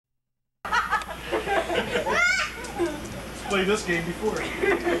played this game before.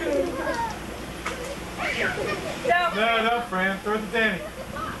 No, Fran. Throw it to Danny.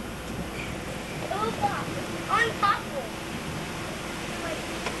 Unpopular.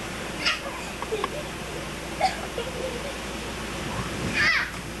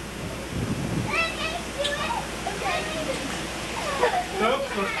 Nope.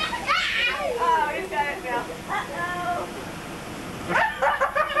 Oh, he's got it now. Uh-oh.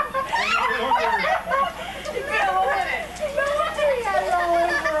 He's been alone in it. No wonder he had it all over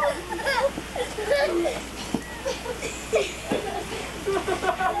him. I want to do it.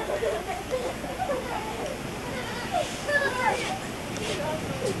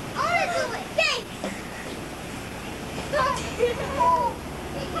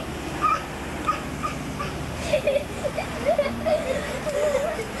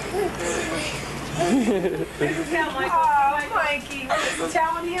 Thanks. This is how Michael. Oh, Mikey. What is this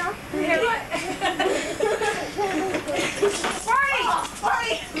towel in here? Here, what? Barney!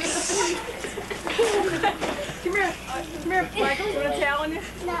 Barney! Come here, Michael. You want a towel in here?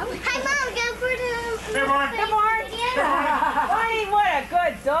 No. Hi, Mom. Go for the... Hey, Barn. Come on. Barney, what a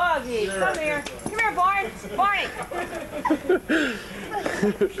good doggy. Come here. Come here, Barney.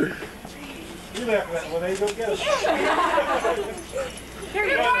 You laughing at when they go get us. Here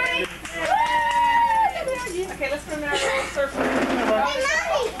you go, Barney. Okay, let's put him in our little surfer. Hey, Mommy.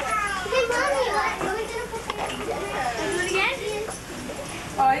 Hey, Mommy. Are we going to put the... Do it again?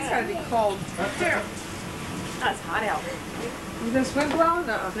 Oh, he's got to be cold. Here. That's hot out. You gonna swim well?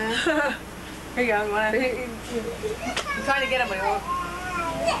 No. Here you go. You wanna? I'm trying to get him, but he won't.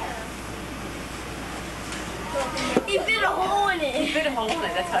 He bit a hole in it. He bit a hole in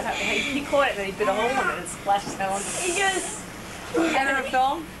it. That's how it happened. He caught it and he bit a hole in it and splashed his down. He just... Is that on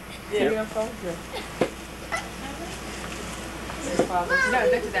film? Yeah. On film? Yeah. No,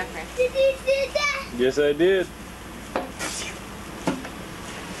 look at that, Fran. Did you do that? Yes, I did.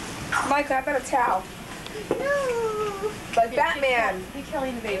 Mike, I got a towel. No. Like Batman. Hey,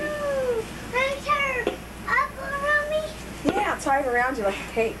 Kelly the baby. No. Let me turn up around me. Yeah, tie it around you like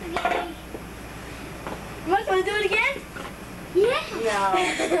a cape. Okay. You want to do it again? Yeah. No.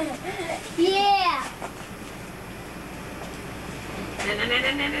 Yeah.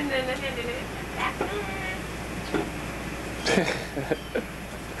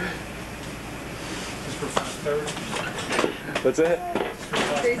 Just for Fast Third. What's that?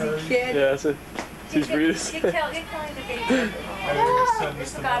 Crazy kid. Yeah, that's it. She's for you to say. Get Kelly the baby. I gotta send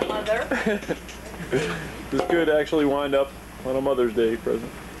this to Mom. Godmother. This could actually wind up on a Mother's Day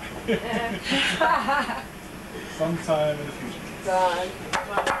present. Sometime in the future. Done.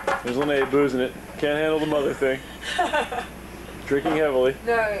 There's Linnea boozing it. Can't handle the mother thing. Drinking heavily.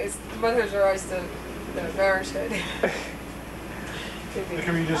 No, it's, mothers are always the embarrassed. Look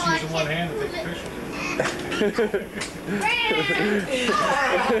at me just using one hand to take a picture.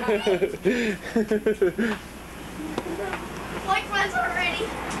 Like friends already.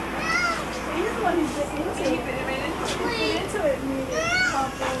 He's the one who's just into it.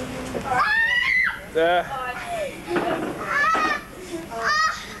 Ah,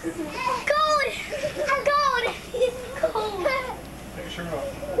 Cold! I'm cold! Cold! Take a shirt off.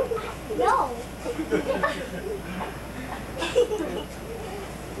 No!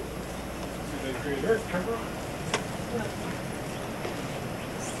 They create Earth, cover up.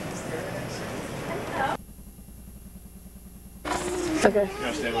 Okay. You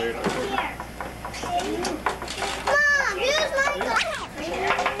gotta stand where you're not recording. Mom, use my gun!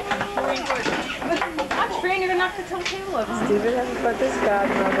 I'm Fran, you're gonna knock the table over. Steven hasn't put this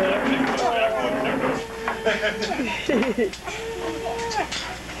godmother.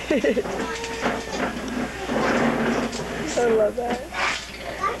 I love that.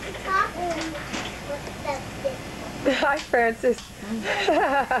 Hi, Francis.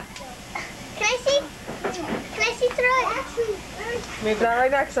 Can I see? Can I see through it? Maybe not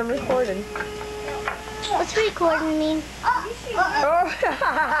right now because I'm recording. What's recording mean? Oh.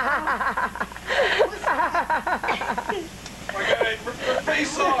 Okay, rip your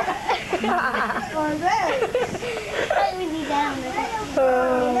face off. Let me be down there.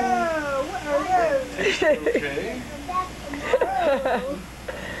 Okay.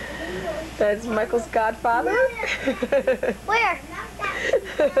 That's Michael's godfather. Where?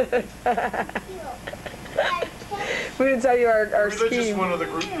 We didn't tell you our Religious scheme. one of the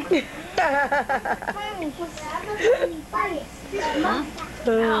group.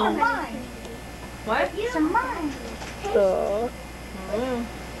 What? It's mine. Oh.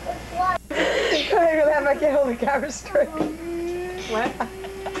 I can't hold the camera straight. What?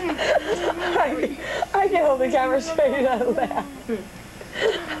 I can't hold the camera straight and not laugh.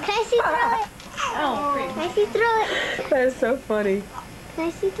 Can I see through it? Oh, cream. Can I see through it? That is so funny. Can I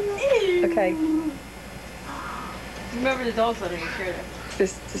see through it? Okay, Remember the dog's letting you share that.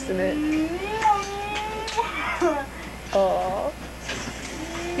 just a minute. Oh,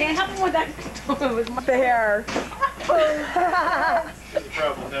 Dan, help him with that. With my the hair. The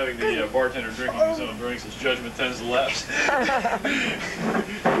problem with having the bartender drinking his own drinks is judgment tends to lapse.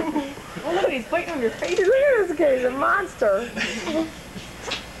 Oh, look, he's biting on your face. Look at this kid, he's a monster.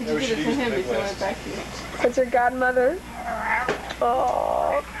 Did you give it to him before I went back to you? That's your godmother.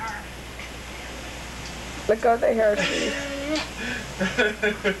 Oh. Let go of the hair, please.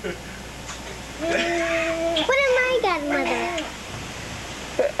 What am I, godmother?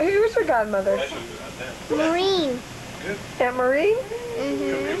 Who's your godmother? Maureen. Aunt Marie? Could be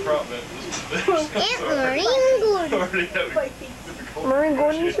a problem. Aunt Maureen Gordon. Maureen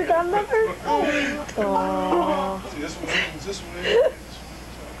Gordon's your godmother? Oh. See, this one is this way.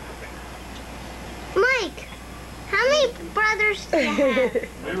 Mike, how many brothers do you have? Are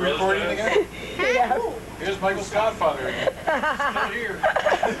we recording again? Yeah. Here's Michael's godfather again. He's not here.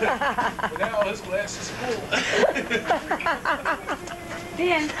 But now his glass is full.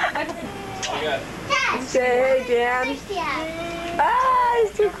 Dan, I got Dad, Say, Dan. brothers do you have? Ah,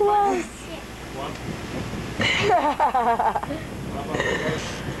 he's too close.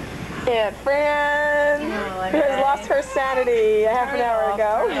 Aunt Fran has lost her sanity a half an hour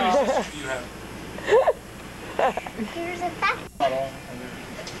ago. you have. Here's a fact.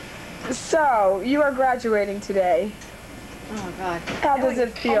 So, you are graduating today. Oh, God. How does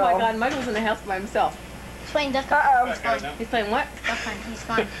it feel? Oh, my God. Michael's in the house by himself. He's playing Duck Uh-oh. He's playing what? Hunt. He's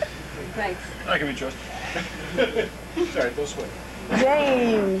fine. Thanks. I can be trusted. Sorry, don't sweat.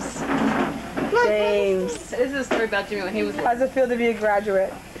 James. James. This is a story about Jimmy when he was How does it feel to be a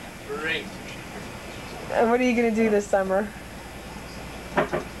graduate? Great. And what are you going to do this summer?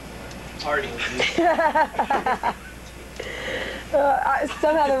 Party.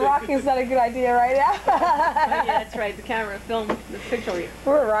 Somehow the rocking's not a good idea right now. Oh, yeah, that's right. The camera filmed the picture of you.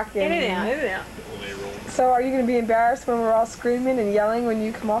 We're rocking. In and out, in and out. So are you going to be embarrassed when we're all screaming and yelling when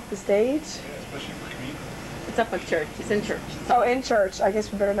you come off the stage? Especially for me. It's up at church. It's in church. Oh, in church. I guess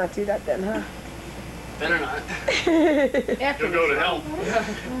we better not do that then, huh? Better not. After You'll go to hell.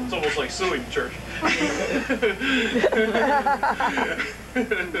 It's almost like suing church.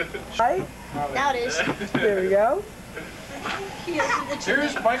 Right? Now it is. There we go.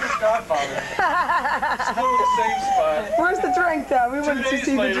 Here's Michael's godfather. Still in the same spot. Where's the drink, though? We wanted to days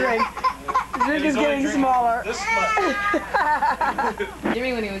see the later. drink. The drink He's is only getting drinking smaller. This much.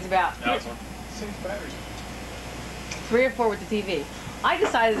 Jimmy when he was about Now it's on. Same batteries. 3 or 4 with the TV. I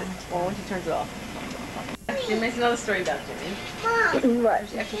decided, well, when she turns it off. She makes another story about Jimmy. Mom, What?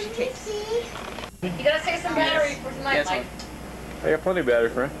 After she takes. see? You gotta save some battery for tonight, Mike. I got plenty of battery,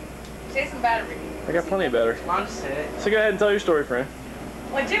 friend. Save some battery. I got plenty of battery. Mom said it. So go ahead and tell your story, friend.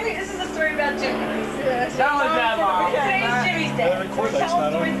 Well, Jimmy, this is a story about Jimmy. That was bad, Mom. Today's Jimmy's day. Of course, We're that's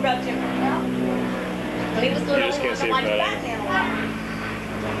telling not stories about Jimmy. When he was little, just he can't wanted to see watch it better. Batman a lot.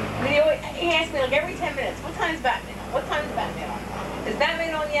 And he asked me like every 10 minutes, what time is Batman on? What time is Batman on? Is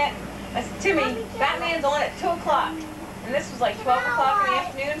Batman on yet? I said, Timmy, Batman's on at 2 o'clock. And this was like 12 o'clock in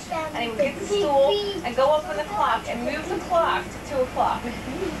the afternoon, and he would get the stool and go up on the clock and move the clock to 2 o'clock.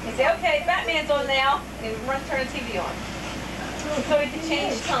 He'd say, okay, Batman's on now, and he would turn the TV on. So he could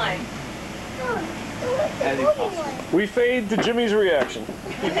change time. We fade to Jimmy's reaction.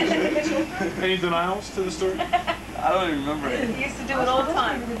 Any denials to the story? I don't even remember it. He used to do it all the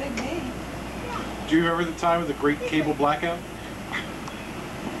time. Do you remember the time of the great cable blackout?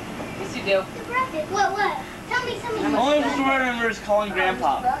 Yes, you do. What? Tell me. The only story I remember is calling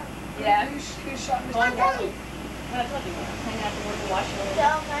Grandpa. Yeah. Tell me. Hang out to work in Washington.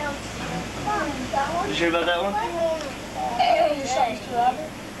 You sure about that one?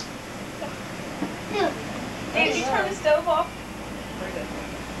 Hey, did you turn the stove off? Very good.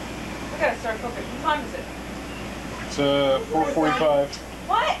 We gotta start cooking. What time is it? It's 4:45.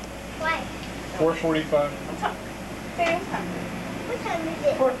 What? 4:45. What time? Say what time? What time is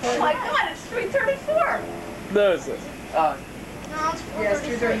it? Oh my God, it's 3:34. No, it's this. Oh, No, it's Yes,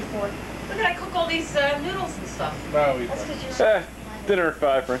 4:33. 2:34. Look at I cook all these noodles and stuff. No, we. That's because you're Dinner at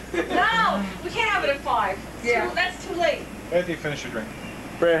 5, friend. No, we can't have it at 5. Yeah. That's too late. After you finish your drink.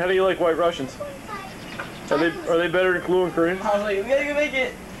 Brad, how do you like White Russians? Are they better than Clue and Cream? I was like, we gotta go make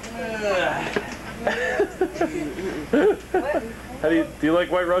it. Do you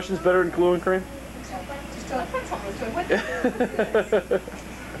like White Russians better than Clue and Cream? What? I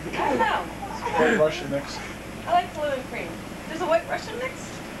don't know. White Russian mix. I like blue and cream. There's a white Russian mix?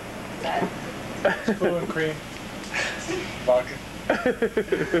 That. Blue and cream. Vodka.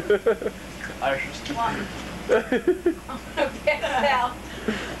 Irish whiskey. I'm gonna pass out.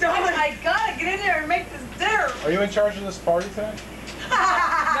 I gotta get in there and make this dinner. Are you in charge of this party tonight?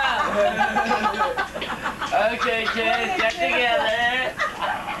 Okay, kids, get together.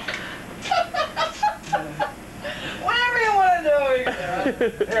 Whatever you want to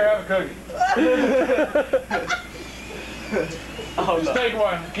do. Here, have a cookie. Oh Just no. take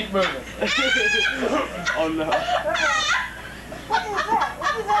one. Keep moving. Oh no. What is that?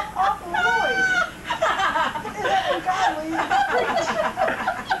 What is that awful noise? What is that ungodly?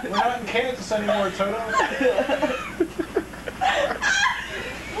 We're not in Kansas anymore, Toto.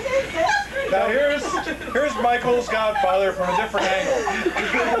 What is that? Now here's Michael's Godfather from a different angle.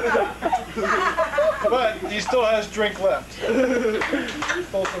 But he still has drink left.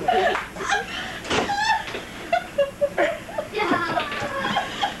 Still some.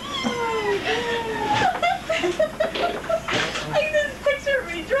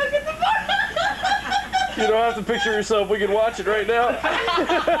 You don't have to picture yourself. We can watch it right now.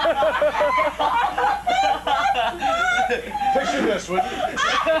 Picture this, would you?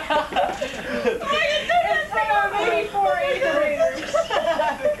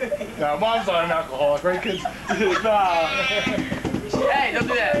 Now, Mom's not an alcoholic, right, kids? Nah. Hey, don't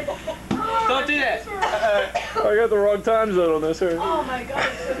do that. Don't do that. I got the wrong time zone on this here. Oh my god,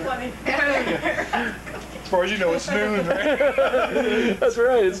 it's so funny. As far as you know, it's noon, right? That's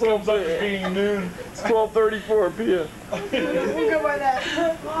right. It's Comes up as being noon. 12:34 p.m. We'll go by that.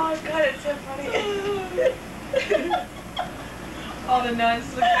 Oh god, it's so funny. All the nuns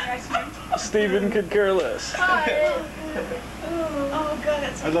looking at me. Stephen could care less. Hi. Oh god,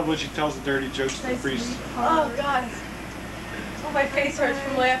 it's I love when she tells the dirty jokes to the priest. oh god. Oh, my face hurts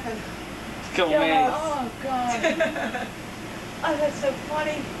from laughing. Come on, man. Oh god. Oh, that's so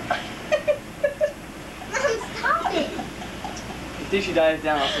funny. Stop it. I think she dies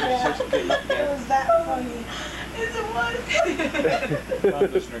down. So she starts getting up It again. was that funny. Yes, it was. Now,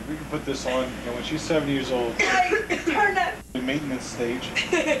 listener, we can put this on, and when she's 70 years old, Turn that. the maintenance stage.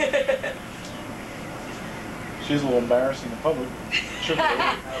 She's a little embarrassing in public. She'll be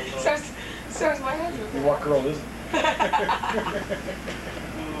able So's my husband. to- What girl isn't? You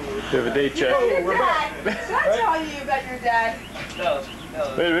have a date check. Your dad. Did I tell you about your dad? No.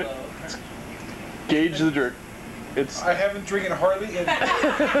 Wait a minute. Gauge the jerk. It's I haven't drinking hardly any.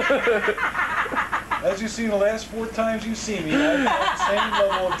 As you've seen the last 4 times you've seen me, I've had the same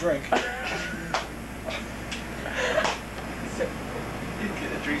level of drink.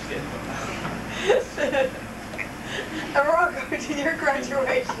 Get a drink in. And we're all going to your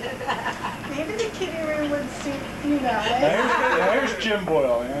graduation. Maybe the kiddie room would suit you Now here's Jim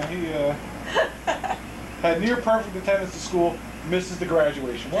Boyle. Yeah, he had near perfect attendance at school, misses the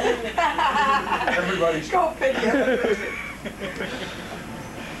graduation. Well, everybody's Go figure.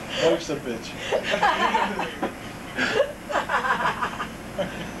 life's a bitch.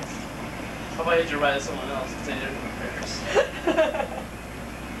 How about you write someone else and say they're embarrassed?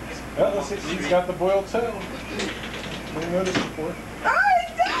 Well, let's see. He's got the Boyle toe. Didn't notice before. Oh,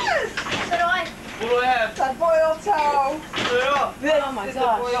 it does! So do I. What do I have? The boiled toe. Yeah. This Oh my is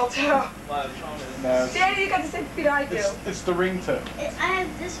gosh. the boiled toe. Wow, what's wrong with it? No, Daddy, you got the same feet I do. it's the ring toe. I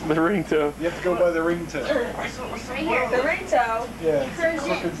have this one the ring toe. You have to go by the ring toe. right here. The ring toe. Yeah. Hers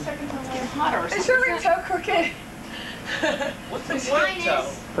crooked. is second to last. Is your ring toe crooked? What's the Mine tip toe?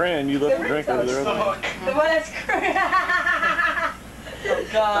 is. Fran, you left the drink over there. The hook. The one that's crooked. Oh The one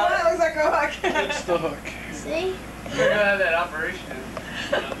God. that looks like a hook. It's the hook. See? We're gonna have that operation.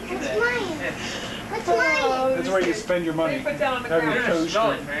 What's mine? What's mine? That's where you spend your What do money. you put down on the Have your ground? toes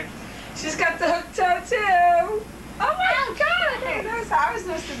Smell it, straight. man. She's got the hook toe too. Oh my god, I didn't notice. I always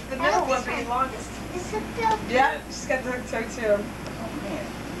noticed the middle one being longest. It's a filter. Yeah, she's got the hook toe too.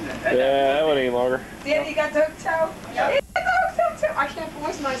 Yeah, that one ain't longer. Danny, you got the hook toe? Yeah. You got the hook toe too. I can't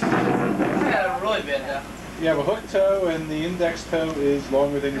voice myself. I got it really bad now. You have a hook toe, and the index toe is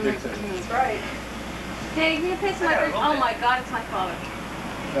longer than your big toe. That's right. Daddy, can you pass my drink? Oh my god, it's my father.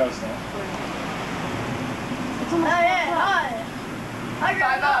 No, it's not. It's Oh almost yeah, hi. Hi, Five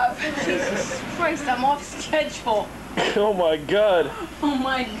Grandma. up. Jesus Christ, I'm off schedule. Oh my God. Oh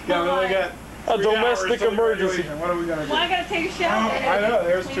my Yeah, we only god. got A 3 hours domestic till the emergency. graduation. What are we gonna do? Well, I gotta take a shower. I know.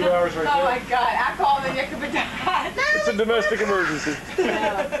 There's 2 hours right Oh my there. god, I called and you could be done. It's a domestic emergency.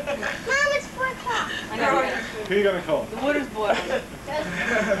 Yeah, Mom, it's 4 o'clock. I know. Who you gonna call? The water's boiling.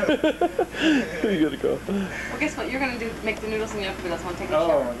 Who you gonna call? Well, guess what? You're gonna make the noodles and yogurt. That's why I'm taking a Oh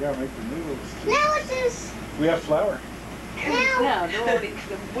shower. my God, make the noodles. Now it's this. We have flour. Now. No, they're already,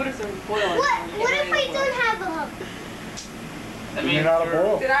 the waters are boiling. What if we don't have the hook? I You're not a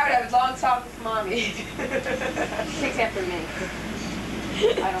boil. Then I would have a long talk with mommy. She takes after me.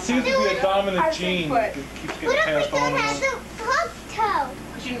 I don't Seems to know. be a dominant I gene think that keeps What getting if passed we on done and had on. the frog toe?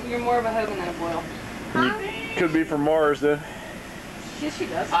 Because you're more of a Hogan than a Boyle. Could be from Mars then. Yes, she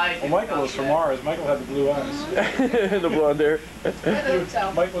does. Well, Michael was from Mars. Michael had the blue eyes. The blonde hair.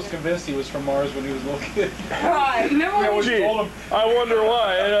 Mike was convinced he was from Mars when he was a little kid. Right. Remember when we Gee, told him. I wonder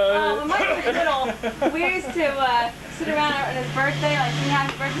why. when Mike was little, we used to sit around on his birthday, like sing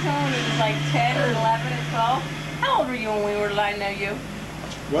happy birthday to him when he was like 10 and 11 and 12. How old were you when we were little? I know you.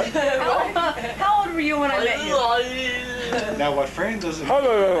 What? How old were you when I met you? Now, what Fran doesn't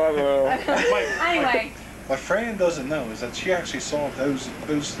Anyway, what Fran doesn't know is that she actually saw those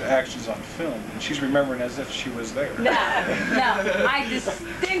actions on film, and she's remembering as if she was there. no. I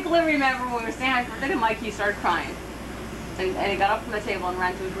distinctly remember when we were saying happy birthday to Mike, he started crying. And he got up from the table and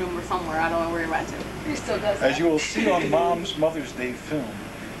ran to his room or somewhere. I don't know where he went to. He still does that. As you will see on Mom's Mother's Day film,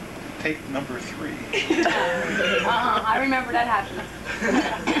 tape number 3. I remember that happening.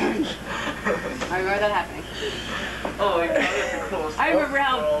 I remember that happening. Oh my god, that's the coolest. I remember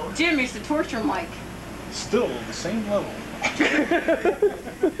how Jim used to torture Mike. Still the same level.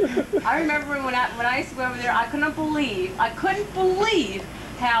 I remember when I used to go over there, I couldn't believe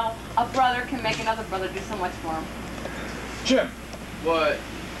how a brother can make another brother do so much for him. Jim, What?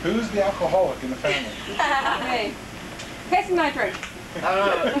 who's the alcoholic in the family? Hey, pass me my drink. I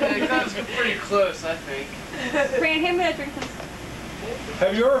don't know. It comes pretty close, I think. Fran, hand me that drink, please.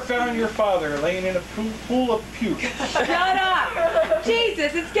 Have you ever found your father laying in a pool of puke, Shut up!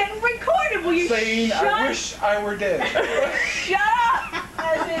 Jesus, it's getting recorded. Will you saying, shut "I wish I were dead"? Shut up!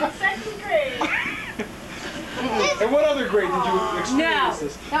 As in 2nd grade. In what other grade did you No, experience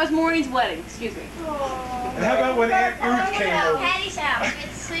this? that was Maureen's wedding. Excuse me. And how about when Aunt Ruth came over? Patty's house. Get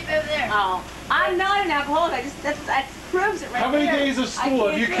to sleep over there. Oh, I'm not an alcoholic. I just that proves it right How many there. days of I school have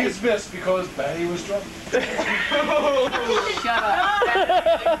can't you drink. kids missed because Patty was drunk? Shut up.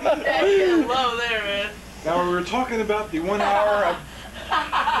 That's getting low there, man. Now we were talking about the 1 hour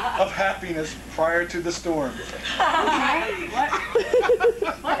of happiness prior to the storm. What?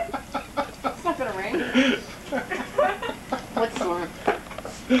 What? It's not gonna rain. What storm?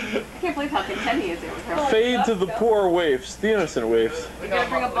 I can't believe how content he is there with her. Fade to the poor waifs, the innocent waifs, We gotta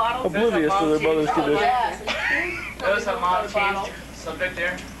bring a bottle. oblivious to their mother's condition. Notice how mom changed subject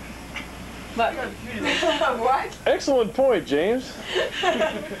there? But what? Excellent point, James.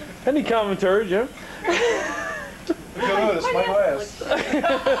 Any commentary, Jim? Look at this, my glass. Still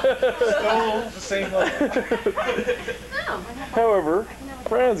the same level. However,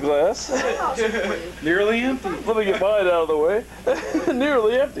 Fran's glass, Nearly empty. let me get mine out of the way,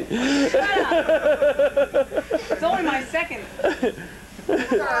 nearly empty. It's only my second.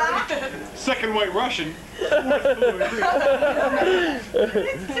 Second White Russian.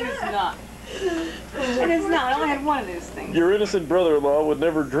 It is not. It is not. I only had one of those things. Your innocent brother-in-law would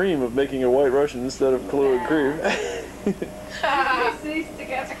never dream of making a White Russian instead of Kahlua and cream. See, stick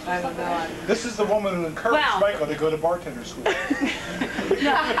extra stuff in. This is the woman who encouraged Wow. Michael to go to bartender school. Somebody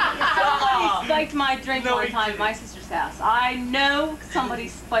spiked my drink one time at my sister's house. I know somebody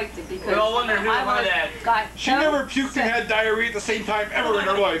spiked it because We all wonder who I wanted was that. got She so never puked sick. and had diarrhea at the same time ever in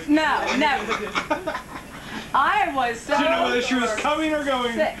her life. No, never. I was so She didn't know whether she was coming or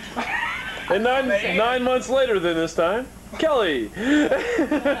going. sick. And 9 months later than this time, Kelly. We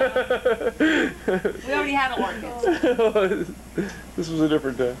already had orchids. This was a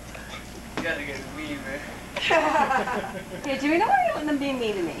different time. You gotta get weed, man. Yeah, Jimmy, don't worry about them being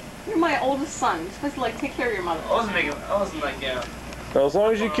mean to me. You're my oldest son. You're supposed to like take care of your mother. I wasn't like, yeah. Now, as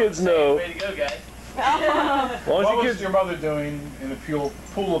long as you kids know, Way to go, guys. as long as What you was kids, your mother doing in a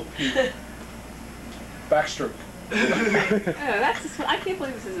pool of puke? Backstroke. That's just, I can't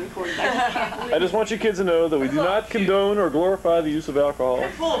believe this is recorded. I just can't believe I just want you kids to know that we do not condone or glorify the use of alcohol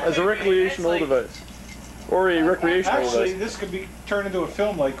as a recreational device. Or a recreational Actually, device. this could be turned into a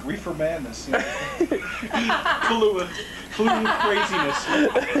film like Reefer Madness. You know? Kahlua craziness.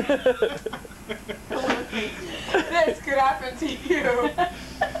 this could happen to you.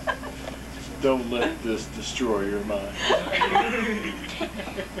 Don't let this destroy your mind.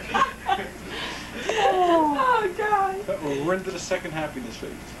 Oh, God. We're into the second happiness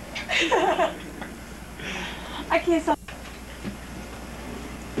phase. I can't stop.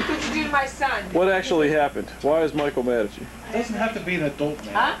 What'd you do to my son? What actually happened? Why is Michael mad at you? It doesn't have to be an adult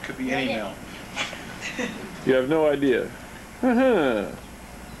male. Huh? It could be any male. You have no idea.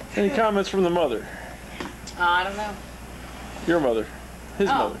 Any comments from the mother? I don't know. Your mother. His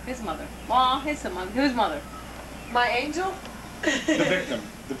oh, mother. his mother. Well, his mother. Whose mother? My angel? The victim.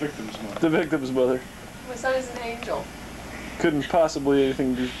 The victim's mother. The victim's mother. My son is an angel. Couldn't possibly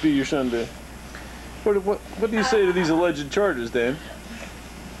anything to be your son, Dan. What do you say to these alleged charges, Dan?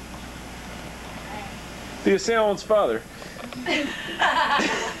 The assailant's father.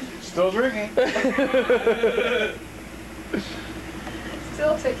 Still drinking.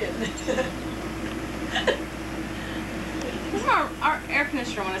 Still ticking. Our air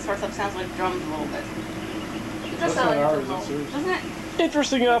conditioner, when it starts up, sounds like drums a little bit. That's not ours, that's yours. Doesn't it?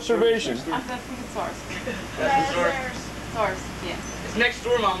 Interesting observation. I think it's ours. That's the story. It's ours, yeah. It's next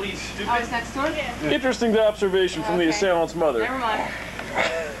door, Mom. Leave. Stupid. Oh, it's next door? Yeah. Interesting observation from the Okay. assailant's mother. Never mind.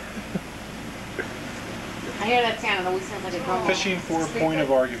 I hear that sound, it always sounds like a drum roll. Fishing for a point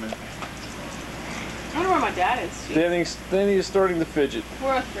of argument. I wonder where my dad is. Jeez. Then he's starting to fidget.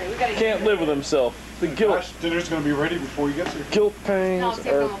 We're afraid. We gotta Can't live with himself. The guilt, Gosh, dinner's gonna be ready before he gets here. guilt No, pangs it's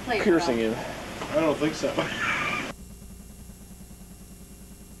on are my plate, piercing no. him. I don't think so.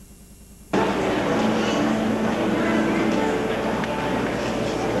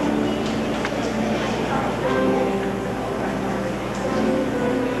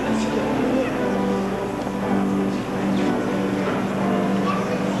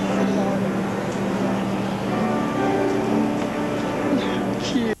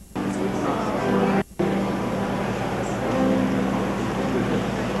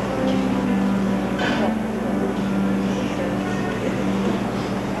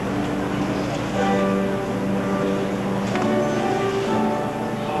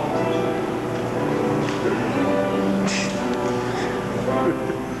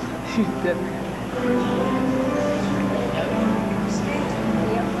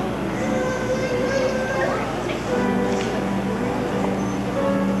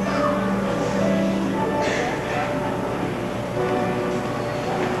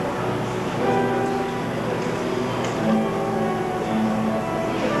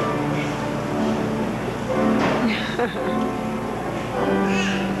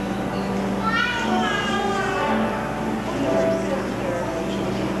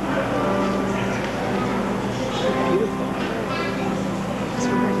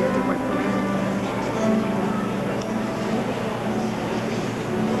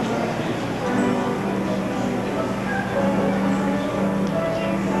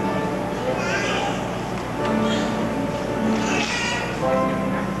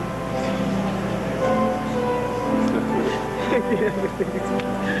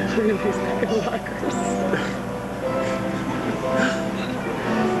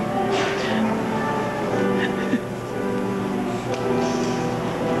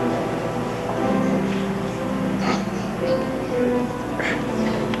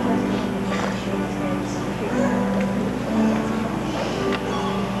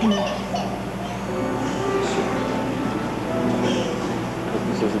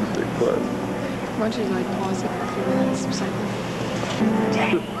 This isn't a big class. Why don't you like pause it for a few minutes or something?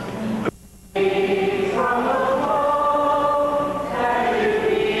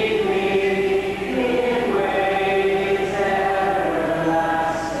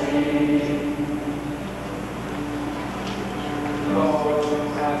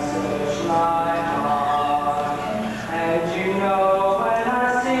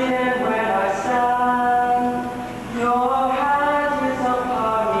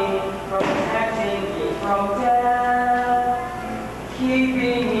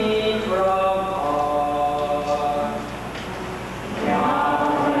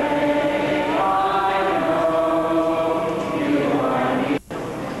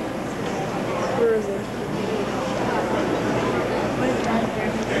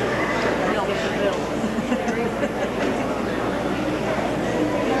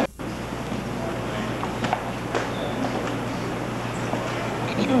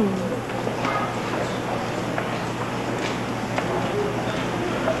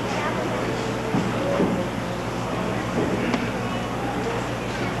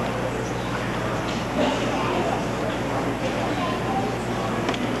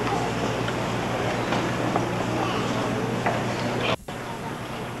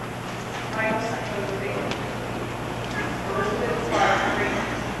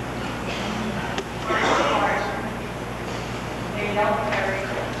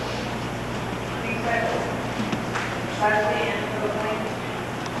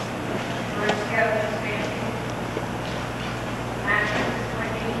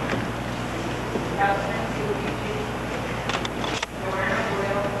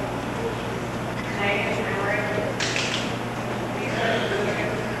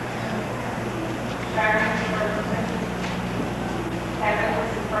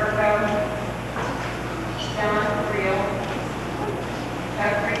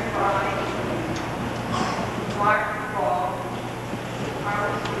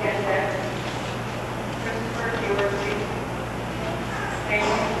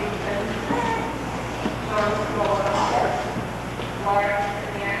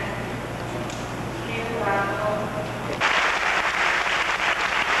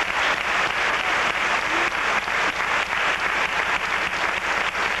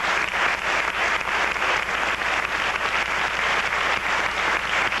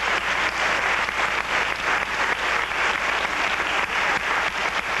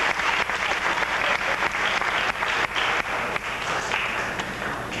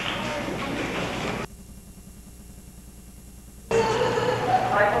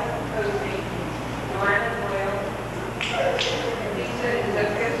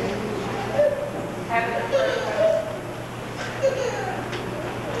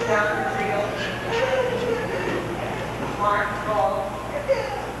 John Creel, Mark Ball,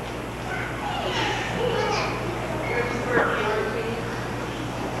 Christopher Dorsey,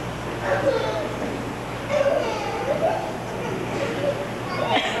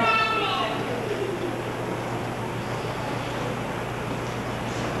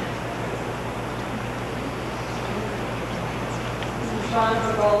 Sean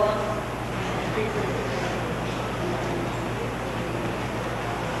Zagola,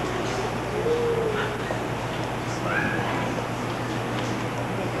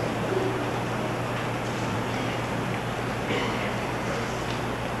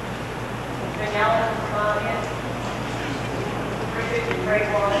 Danielle Mamia, Richard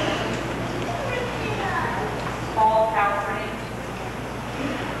Graywater, Paul Calvary,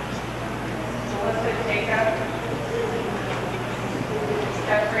 Melissa Jacob,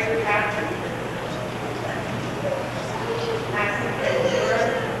 Jeffrey Patrick, Maxine Ventura,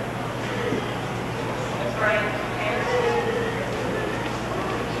 Frank Anderson,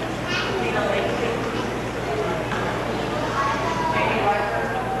 Tina Lacey, Jamie Wecker,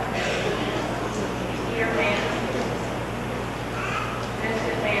 Peter Mann,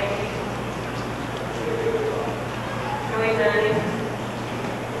 Vincent Manley, Joey Manning,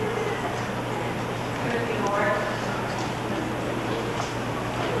 Timothy Lawrence,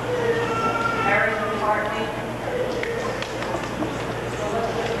 Harrison Hartley,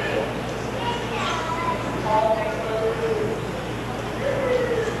 Elizabeth Lee, Paul Nicholas,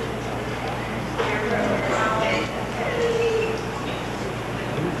 Deirdre Brown,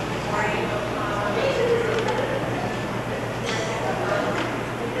 Maureen O'Connor,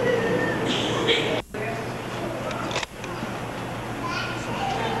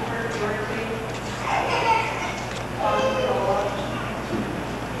 Christopher Dorsey, Tom Zola,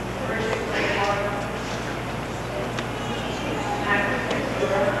 Richard Graywater, Max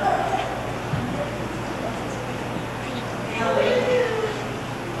Ventura, Tina Lacey,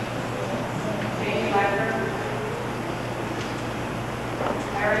 Jamie Wecker,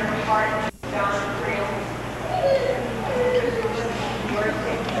 Aaron Martin, John Creel, Christopher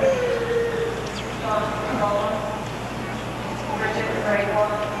Dorsey, Sean Zagola, Richard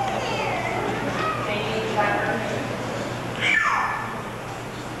Graywater, Jamie Wecker,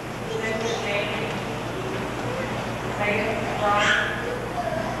 Vincent Manley, Megan Brown,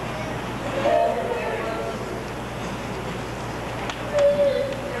 Paul Nicholas,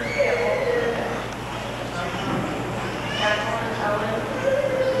 Cynthia Olsen, Jacqueline Owen,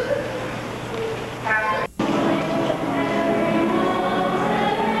 Catherine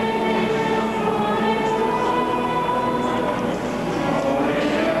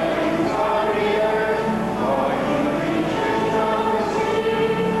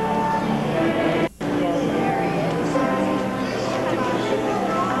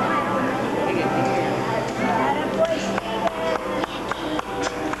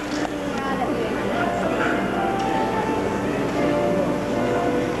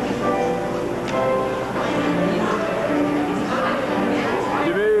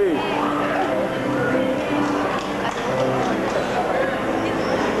Jimmy!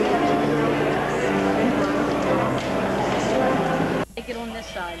 Take it on this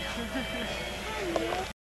side.